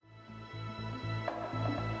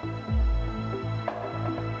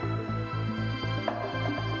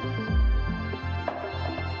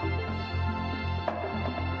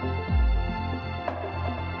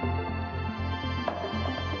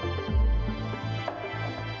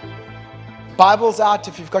Bibles out,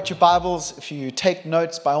 if you've got your Bibles, if you take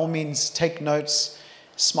notes, by all means take notes,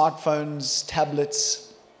 smartphones,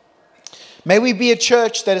 tablets. May we be a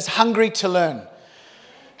church that is hungry to learn,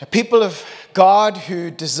 a people of God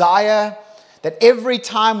who desire that every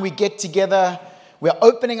time we get together, we're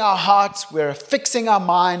opening our hearts, we're fixing our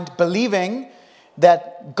mind, believing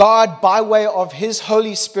that God, by way of His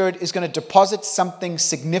Holy Spirit, is going to deposit something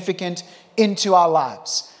significant into our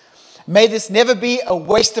lives. May this never be a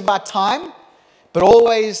waste of our time, but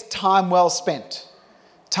always time well spent.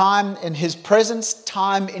 Time in His presence,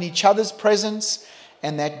 time in each other's presence,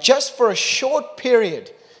 and that just for a short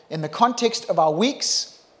period, in the context of our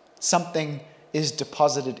weeks, something is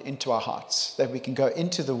deposited into our hearts, that we can go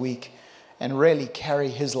into the week and really carry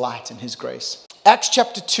His light and His grace. Acts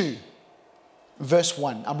chapter 2, verse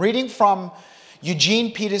 1. I'm reading from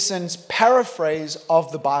Eugene Peterson's paraphrase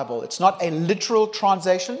of the Bible. It's not a literal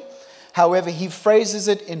translation. However, he phrases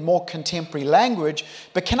it in more contemporary language.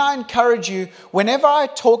 But can I encourage you, whenever I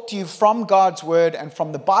talk to you from God's Word and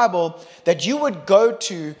from the Bible, that you would go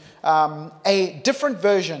to a different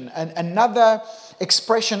version, another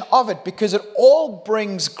expression of it, because it all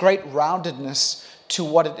brings great roundedness to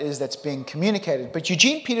what it is that's being communicated. But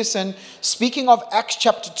Eugene Peterson, speaking of Acts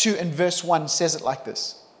chapter 2 and verse 1, says it like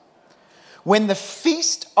this. When the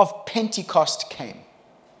feast of Pentecost came,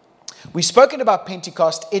 we've spoken about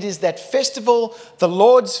Pentecost. It is that festival, the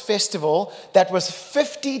Lord's festival, that was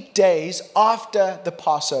 50 days after the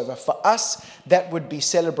Passover. For us, that would be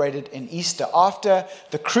celebrated in Easter, after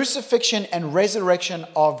the crucifixion and resurrection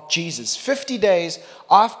of Jesus. 50 days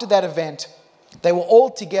after that event, they were all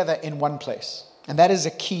together in one place. And that is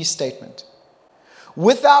a key statement.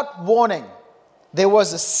 Without warning, there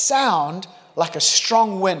was a sound like a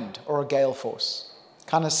strong wind or a gale force.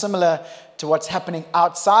 Kind of similar to what's happening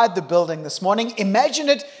outside the building this morning. Imagine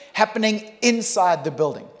it happening inside the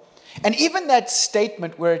building. And even that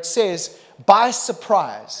statement where it says, by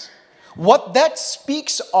surprise, what that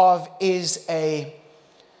speaks of is a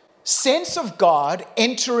sense of God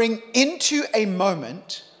entering into a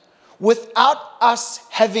moment without us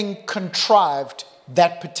having contrived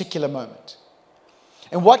that particular moment.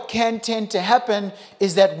 And what can tend to happen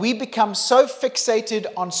is that we become so fixated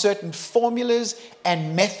on certain formulas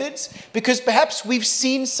and methods because perhaps we've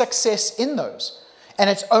seen success in those. And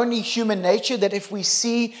it's only human nature that if we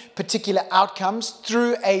see particular outcomes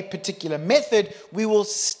through a particular method, we will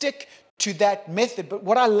stick to that method. But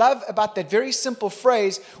what I love about that very simple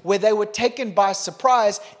phrase where they were taken by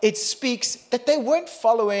surprise, it speaks that they weren't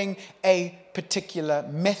following a particular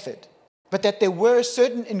method, but that there were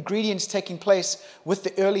certain ingredients taking place with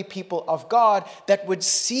the early people of God that would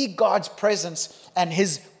see God's presence and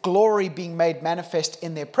His glory being made manifest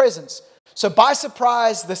in their presence. So by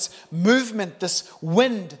surprise, this movement, this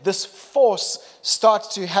wind, this force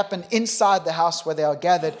starts to happen inside the house where they are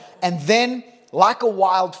gathered. And then, like a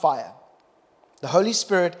wildfire, the Holy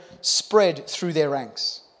Spirit spread through their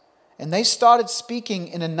ranks. And they started speaking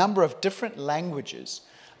in a number of different languages.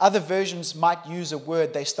 Other versions might use a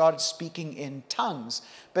word, they started speaking in tongues.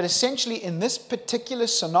 But essentially, in this particular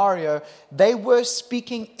scenario, they were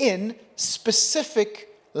speaking in specific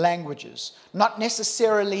languages. Not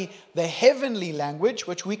necessarily the heavenly language,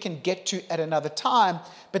 which we can get to at another time,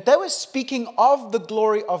 but they were speaking of the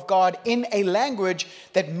glory of God in a language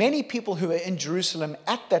that many people who were in Jerusalem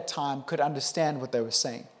at that time could understand what they were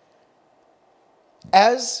saying,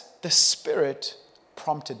 as the Spirit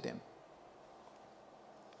prompted them.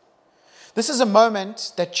 This is a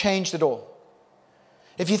moment that changed it all.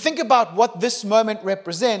 If you think about what this moment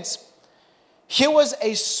represents, here was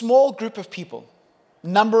a small group of people,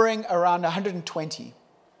 numbering around 120.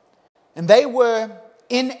 And they were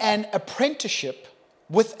in an apprenticeship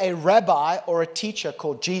with a rabbi or a teacher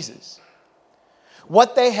called Jesus.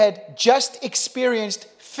 What they had just experienced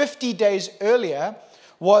 50 days earlier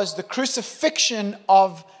was the crucifixion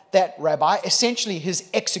of that rabbi, essentially his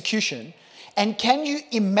execution. And can you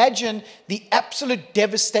imagine the absolute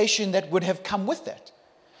devastation that would have come with that?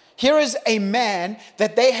 Here is a man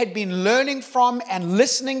that they had been learning from and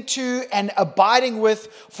listening to and abiding with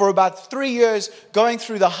for about 3 years, going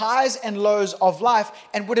through the highs and lows of life,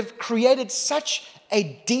 and would have created such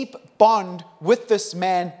a deep bond with this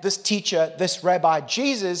man, this teacher, this rabbi,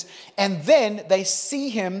 Jesus. And then they see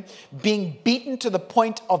him being beaten to the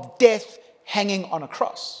point of death, hanging on a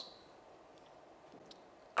cross.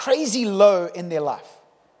 Crazy low in their life.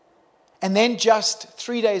 And then just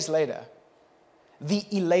 3 days later, the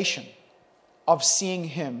elation of seeing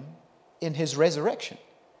him in his resurrection.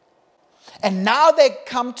 And now they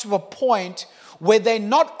come to a point where they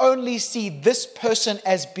not only see this person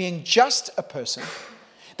as being just a person,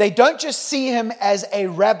 They don't just see him as a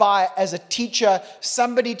rabbi, as a teacher,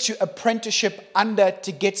 somebody to apprenticeship under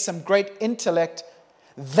to get some great intellect.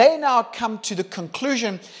 They now come to the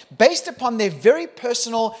conclusion, based upon their very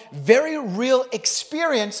personal, very real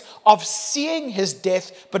experience of seeing his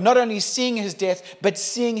death, but not only seeing his death, but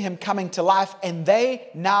seeing him coming to life. And they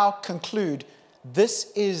now conclude,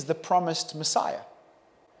 this is the promised Messiah.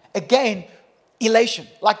 Again, elation.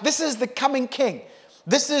 Like, this is the coming king.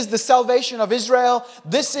 This is the salvation of Israel.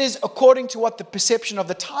 This is, according to what the perception of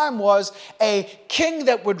the time was, a king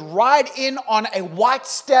that would ride in on a white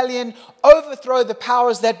stallion, overthrow the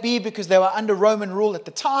powers that be because they were under Roman rule at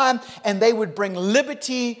the time, and they would bring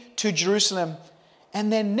liberty to Jerusalem.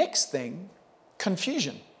 And then next thing,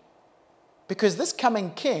 confusion. Because this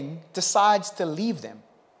coming king decides to leave them,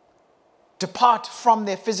 depart from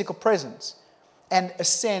their physical presence, and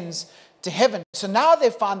ascends to heaven. So now they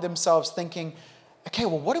find themselves thinking, okay,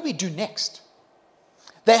 well, what do we do next?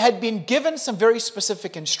 They had been given some very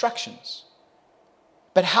specific instructions.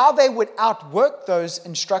 But how they would outwork those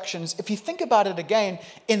instructions, if you think about it again,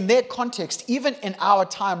 in their context, even in our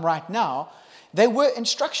time right now, they were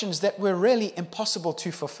instructions that were really impossible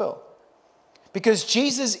to fulfill. Because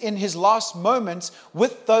Jesus, in his last moments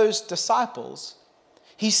with those disciples,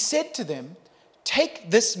 he said to them,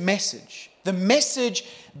 take this message, the message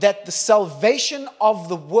that the salvation of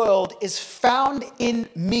the world is found in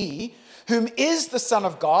me, whom is the Son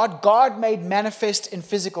of God, God made manifest in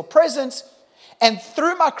physical presence, and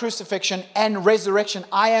through my crucifixion and resurrection,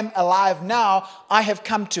 I am alive now. I have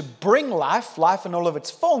come to bring life, life in all of its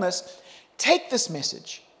fullness. Take this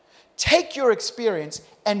message, take your experience,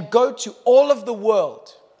 and go to all of the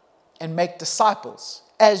world and make disciples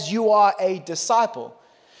as you are a disciple.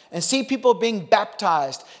 And see people being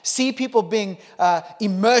baptized, see people being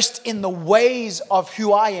immersed in the ways of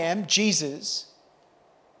who I am, Jesus,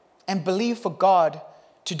 and believe for God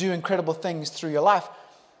to do incredible things through your life.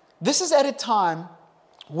 This is at a time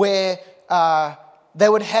where they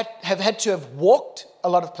would have had to have walked a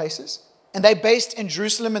lot of places, and they're based in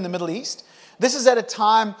Jerusalem in the Middle East. This is at a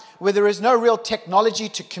time where there is no real technology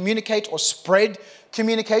to communicate or spread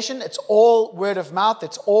communication. It's all word of mouth.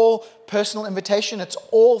 It's all personal invitation. It's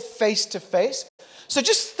all face to face. So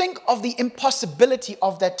just think of the impossibility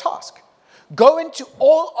of that task. Go into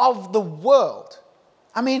all of the world.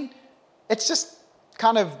 I mean, it's just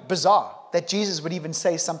kind of bizarre that Jesus would even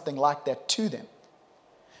say something like that to them.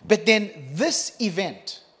 But then this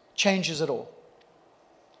event changes it all.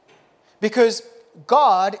 Because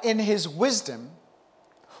God, in his wisdom,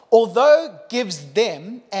 although gives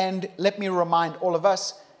them, and let me remind all of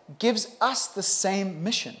us, gives us the same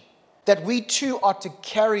mission, that we too are to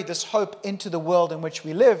carry this hope into the world in which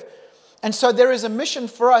we live. And so there is a mission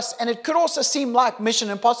for us, and it could also seem like mission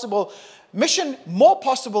impossible, mission more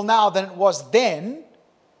possible now than it was then,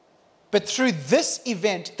 but through this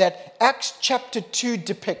event that Acts chapter 2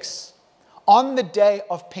 depicts, on the day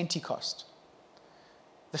of Pentecost,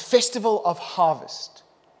 the festival of harvest,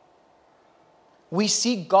 we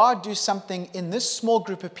see God do something in this small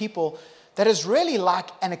group of people that is really like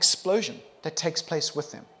an explosion that takes place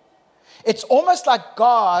with them. It's almost like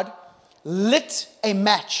God lit a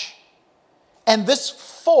match, and this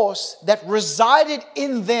force that resided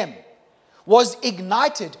in them was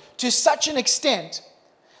ignited to such an extent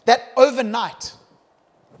that overnight,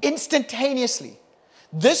 instantaneously,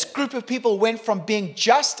 this group of people went from being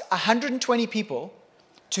just 120 people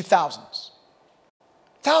to thousands.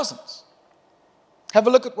 Thousands. Have a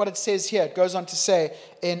look at what it says here. It goes on to say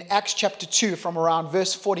in Acts chapter 2 from around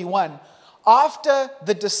verse 41, after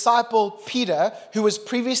the disciple Peter, who was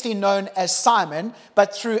previously known as Simon,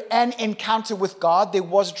 but through an encounter with God, there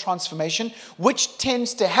was a transformation, which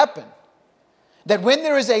tends to happen. That when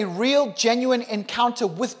there is a real, genuine encounter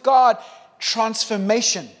with God,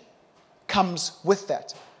 transformation comes with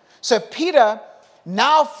that. So Peter,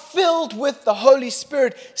 now filled with the Holy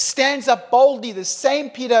Spirit, stands up boldly, the same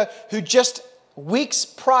Peter who just weeks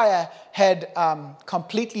prior had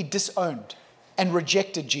completely disowned and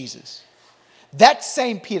rejected Jesus. That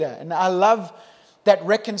same Peter, and I love that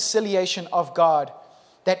reconciliation of God,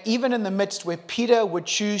 that even in the midst where Peter would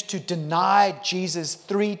choose to deny Jesus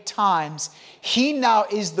 3 times, he now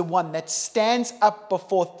is the one that stands up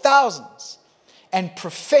before thousands and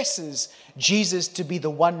professes Jesus to be the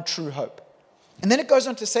one true hope. And then it goes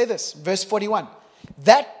on to say this, verse 41.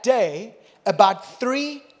 That day, about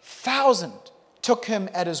 3,000 took him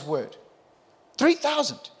at his word.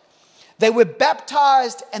 3,000. They were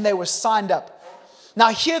baptized and they were signed up. Now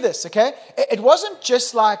hear this, okay? It wasn't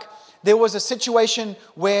just like there was a situation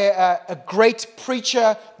where a great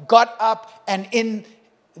preacher got up and in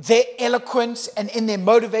their eloquence and in their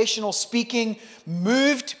motivational speaking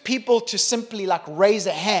moved people to simply like raise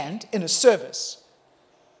a hand in a service,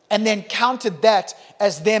 and then counted that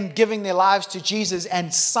as them giving their lives to Jesus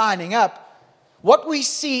and signing up, what we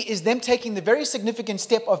see is them taking the very significant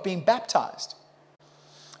step of being baptized.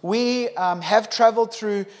 We have traveled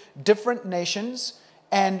through different nations,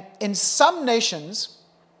 and in some nations,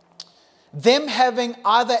 them having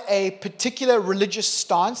either a particular religious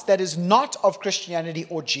stance that is not of Christianity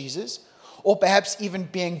or Jesus, or perhaps even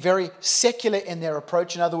being very secular in their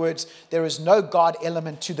approach. In other words, there is no God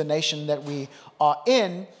element to the nation that we are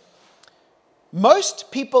in.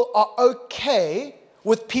 Most people are okay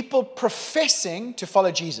with people professing to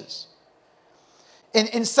follow Jesus.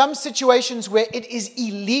 In some situations where it is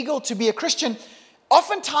illegal to be a Christian,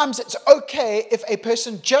 oftentimes it's okay if a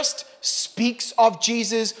person just speaks of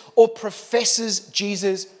Jesus or professes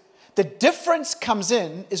Jesus. The difference comes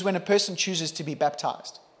in is when a person chooses to be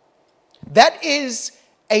baptized. That is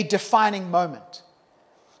a defining moment.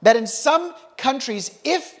 That in some countries,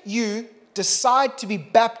 if you decide to be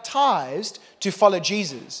baptized to follow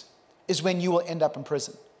Jesus, is when you will end up in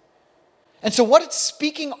prison. And so what it's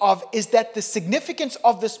speaking of is that the significance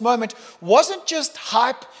of this moment wasn't just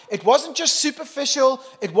hype, it wasn't just superficial,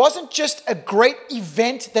 it wasn't just a great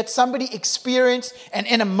event that somebody experienced and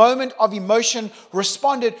in a moment of emotion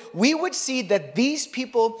responded. We would see that these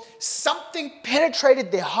people, something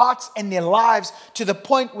penetrated their hearts and their lives to the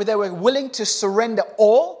point where they were willing to surrender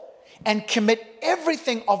all and commit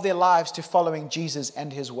everything of their lives to following Jesus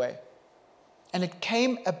and his way. And it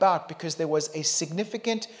came about because there was a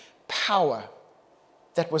significant power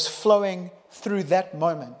that was flowing through that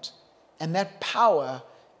moment. And that power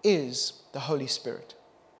is the Holy Spirit.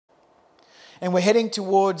 And we're heading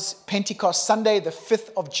towards Pentecost Sunday, the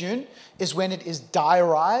 5th of June, is when it is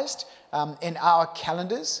diarized in our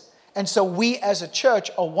calendars. And so we as a church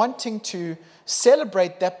are wanting to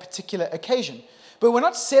celebrate that particular occasion. But we're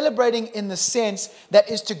not celebrating in the sense that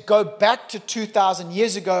is to go back to 2,000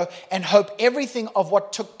 years ago and hope everything of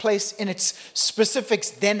what took place in its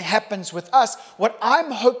specifics then happens with us. What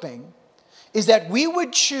I'm hoping is that we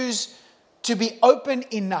would choose to be open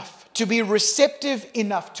enough, to be receptive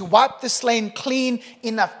enough, to wipe the slate clean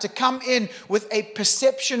enough, to come in with a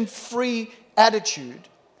perception-free attitude,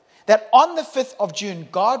 that on the 5th of June,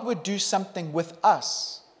 God would do something with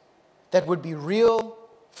us that would be real,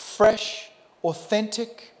 fresh,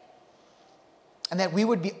 authentic, and that we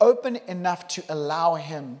would be open enough to allow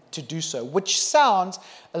him to do so, which sounds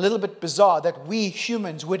a little bit bizarre that we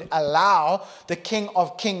humans would allow the King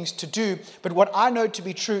of Kings to do. But what I know to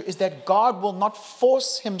be true is that God will not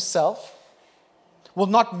force himself, will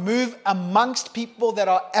not move amongst people that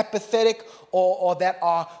are apathetic or that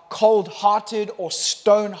are cold-hearted or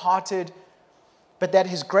stone-hearted, but that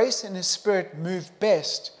his grace and his spirit move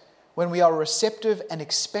best when we are receptive and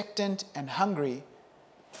expectant and hungry.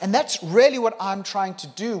 And that's really what I'm trying to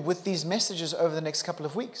do with these messages over the next couple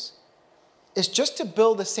of weeks, is just to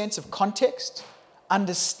build a sense of context,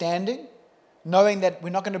 understanding, knowing that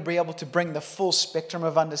we're not going to be able to bring the full spectrum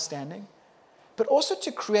of understanding, but also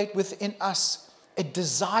to create within us a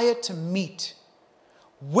desire to meet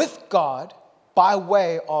with God by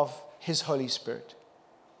way of his Holy Spirit,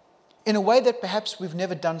 in a way that perhaps we've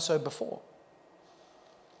never done so before.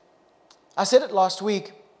 I said it last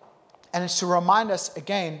week, and it's to remind us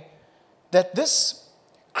again that this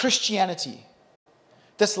Christianity,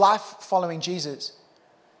 this life following Jesus,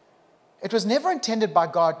 it was never intended by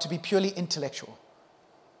God to be purely intellectual,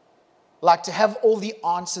 like to have all the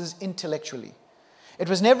answers intellectually. It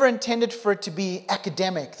was never intended for it to be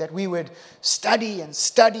academic, that we would study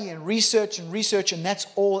and research, and that's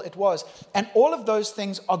all it was. And all of those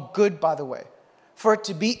things are good, by the way, for it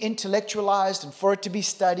to be intellectualized and for it to be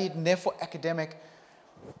studied and therefore academic.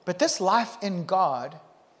 But this life in God,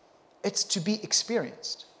 it's to be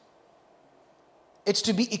experienced. It's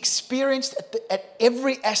to be experienced at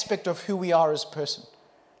every aspect of who we are as a person.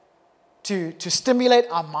 To stimulate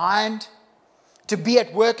our mind, to be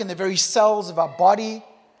at work in the very cells of our body,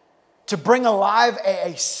 to bring alive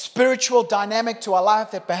a spiritual dynamic to our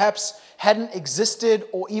life that perhaps hadn't existed,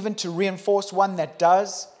 or even to reinforce one that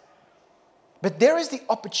does. But there is the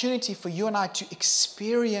opportunity for you and I to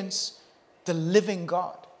experience the living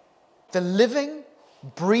God, the living,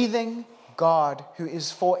 breathing God who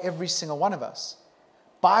is for every single one of us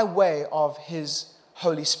by way of his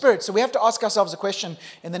Holy Spirit. So we have to ask ourselves a question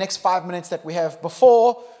in the next 5 minutes that we have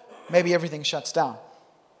before maybe everything shuts down.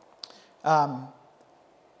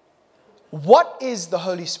 What is the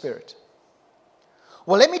Holy Spirit?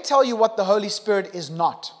 Well, let me tell you what the Holy Spirit is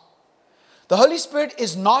not. The Holy Spirit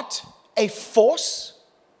is not a force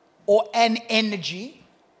or an energy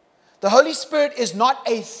The Holy Spirit is not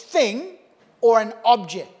a thing or an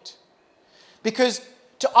object. Because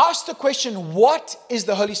to ask the question, what is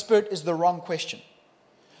the Holy Spirit, is the wrong question.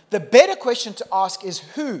 The better question to ask is,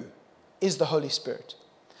 who is the Holy Spirit?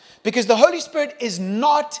 Because the Holy Spirit is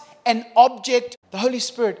not an object. The Holy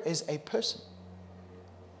Spirit is a person.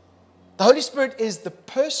 The Holy Spirit is the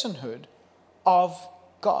personhood of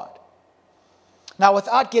God. Now,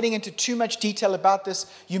 without getting into too much detail about this,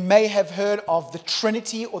 you may have heard of the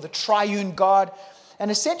Trinity or the Triune God.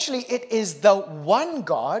 And essentially, it is the one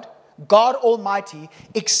God, God Almighty,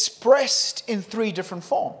 expressed in three different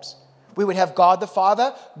forms. We would have God the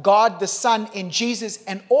Father, God the Son in Jesus,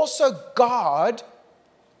 and also God,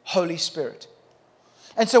 Holy Spirit.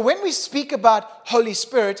 And so when we speak about Holy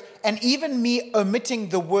Spirit, and even me omitting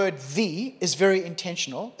the word "the" is very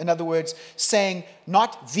intentional. In other words, saying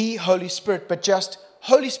not the Holy Spirit, but just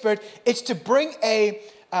Holy Spirit, it's to bring a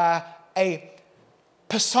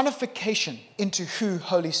personification into who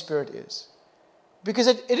Holy Spirit is. Because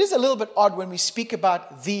it is a little bit odd when we speak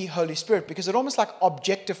about the Holy Spirit, because it almost like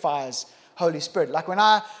objectifies Holy Spirit. Like when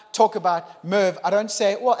I talk about Merv, I don't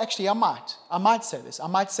say, well, actually I might say this. I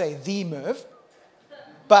might say the Merv.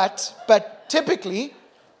 But typically,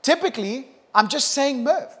 I'm just saying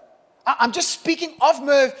Merv. I'm just speaking of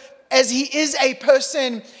Merv as he is a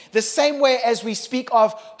person, the same way as we speak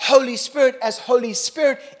of Holy Spirit, as Holy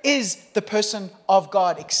Spirit is the person of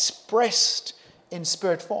God expressed in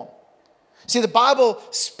spirit form. See, the Bible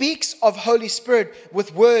speaks of Holy Spirit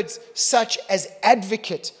with words such as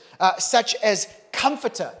advocate, such as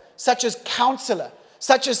comforter, such as counselor,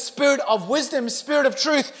 such as spirit of wisdom, spirit of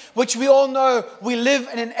truth, which we all know we live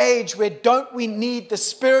in an age where don't we need the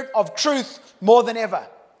spirit of truth more than ever.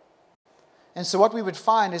 And so what we would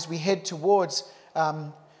find as we head towards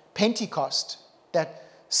Pentecost, that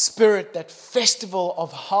spirit, that festival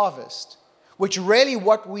of harvest, which really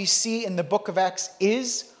what we see in the book of Acts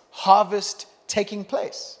is harvest taking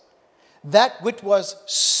place. That which was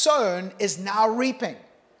sown is now reaping.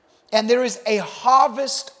 And there is a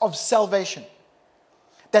harvest of salvation.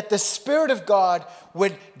 That the Spirit of God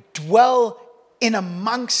would dwell in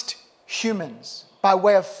amongst humans by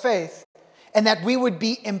way of faith, and that we would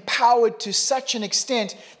be empowered to such an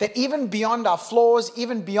extent that even beyond our flaws,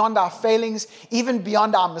 even beyond our failings, even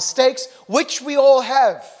beyond our mistakes, which we all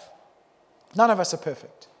have, none of us are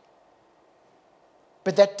perfect.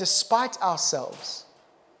 But that despite ourselves,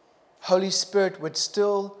 Holy Spirit would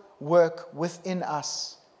still work within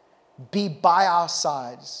us, be by our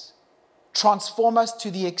sides, transform us to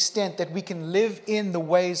the extent that we can live in the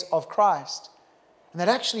ways of Christ. And that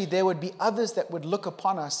actually there would be others that would look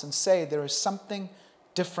upon us and say there is something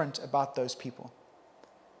different about those people.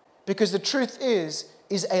 Because the truth is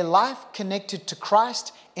a life connected to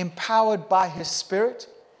Christ, empowered by His Spirit,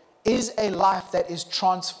 is a life that is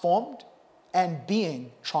transformed and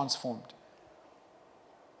being transformed.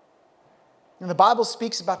 And the Bible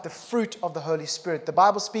speaks about the fruit of the Holy Spirit. The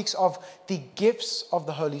Bible speaks of the gifts of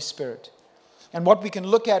the Holy Spirit. And what we can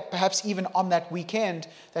look at, perhaps even on that weekend,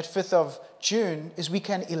 that 5th of June, is we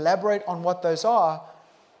can elaborate on what those are.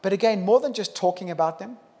 But again, more than just talking about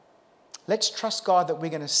them, let's trust God that we're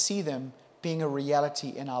going to see them being a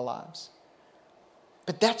reality in our lives.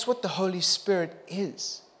 But that's what the Holy Spirit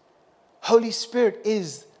is. Holy Spirit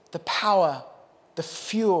is the power, the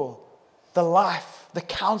fuel, the life, the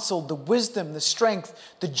counsel, the wisdom, the strength,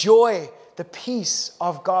 the joy, the peace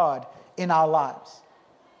of God in our lives.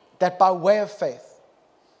 That by way of faith,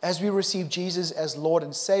 as we receive Jesus as Lord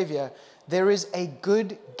and Savior, there is a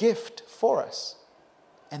good gift for us.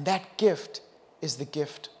 And that gift is the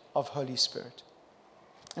gift of Holy Spirit.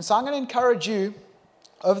 And so I'm going to encourage you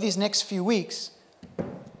over these next few weeks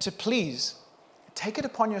to please take it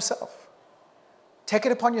upon yourself. Take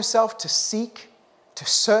it upon yourself to seek, to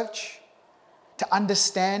search, to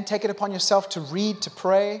understand. Take it upon yourself to read, to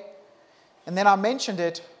pray. And then I mentioned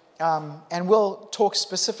it, and we'll talk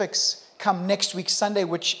specifics come next week, Sunday,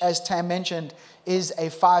 which, as Tam mentioned, is a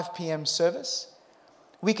 5 p.m. service.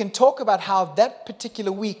 We can talk about how that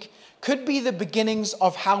particular week could be the beginnings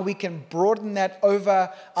of how we can broaden that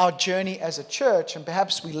over our journey as a church, and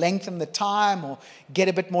perhaps we lengthen the time or get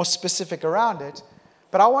a bit more specific around it.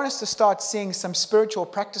 But I want us to start seeing some spiritual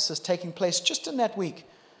practices taking place just in that week.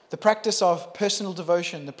 The practice of personal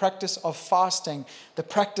devotion, the practice of fasting, the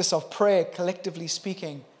practice of prayer, collectively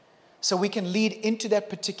speaking, so we can lead into that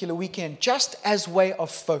particular weekend just as way of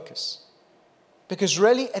focus. Because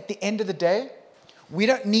really, at the end of the day, we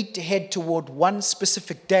don't need to head toward one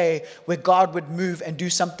specific day where God would move and do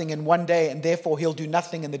something in one day, and therefore He'll do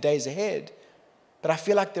nothing in the days ahead. But I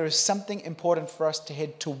feel like there is something important for us to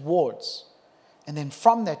head towards. And then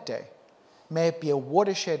from that day, may it be a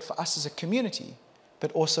watershed for us as a community,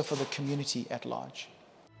 but also for the community at large.